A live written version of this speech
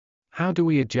How do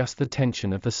we adjust the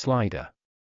tension of the slider?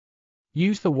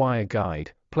 Use the wire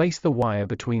guide, place the wire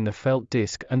between the felt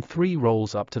disc and 3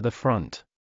 rolls up to the front.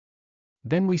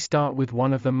 Then we start with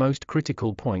one of the most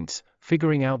critical points,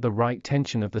 figuring out the right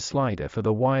tension of the slider for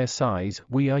the wire size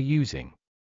we are using.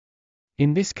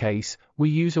 In this case,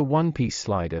 we use a one-piece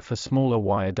slider for smaller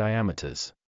wire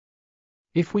diameters.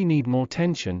 If we need more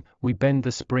tension, we bend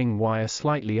the spring wire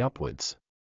slightly upwards.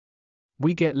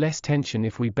 We get less tension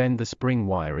if we bend the spring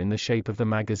wire in the shape of the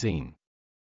magazine.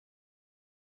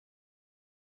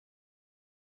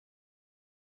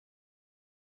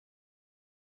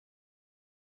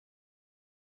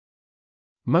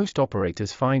 Most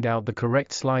operators find out the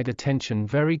correct slider tension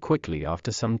very quickly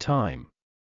after some time.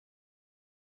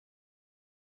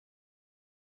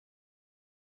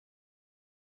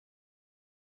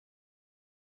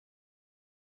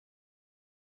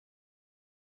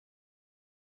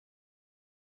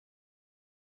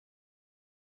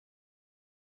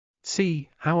 See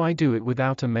how I do it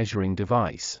without a measuring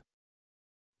device.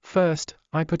 First,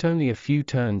 I put only a few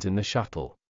turns in the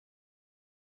shuttle.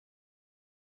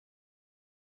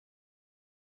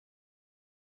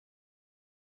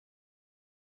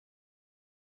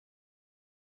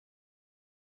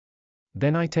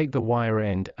 Then I take the wire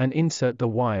end and insert the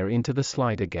wire into the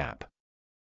slider gap.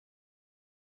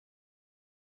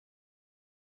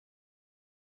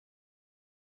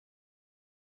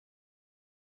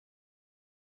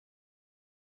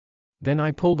 Then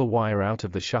I pull the wire out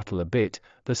of the shuttle a bit,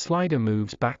 the slider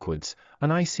moves backwards,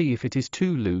 and I see if it is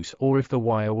too loose or if the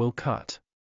wire will cut.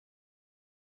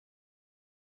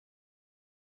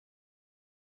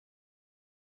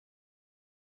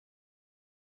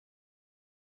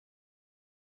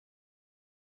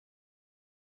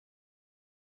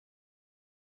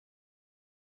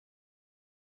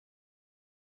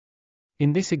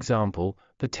 In this example,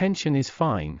 the tension is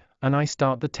fine, and I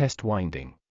start the test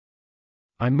winding.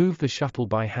 I move the shuttle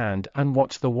by hand and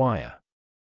watch the wire.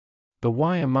 The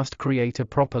wire must create a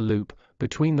proper loop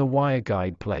between the wire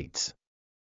guide plates.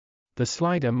 The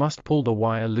slider must pull the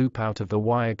wire loop out of the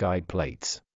wire guide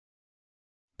plates.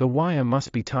 The wire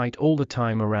must be tight all the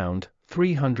time around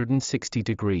 360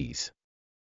 degrees.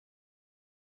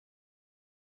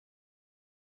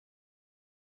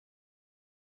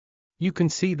 You can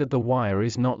see that the wire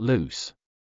is not loose.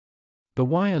 The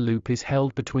wire loop is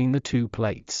held between the 2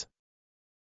 plates.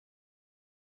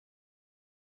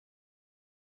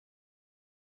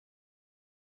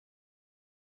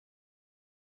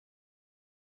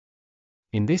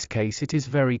 In this case it is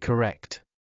very correct.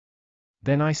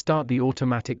 Then I start the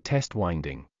automatic test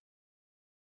winding.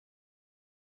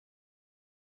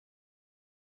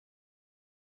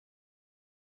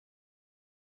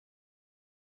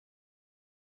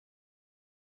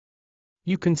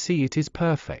 You can see it is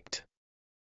perfect.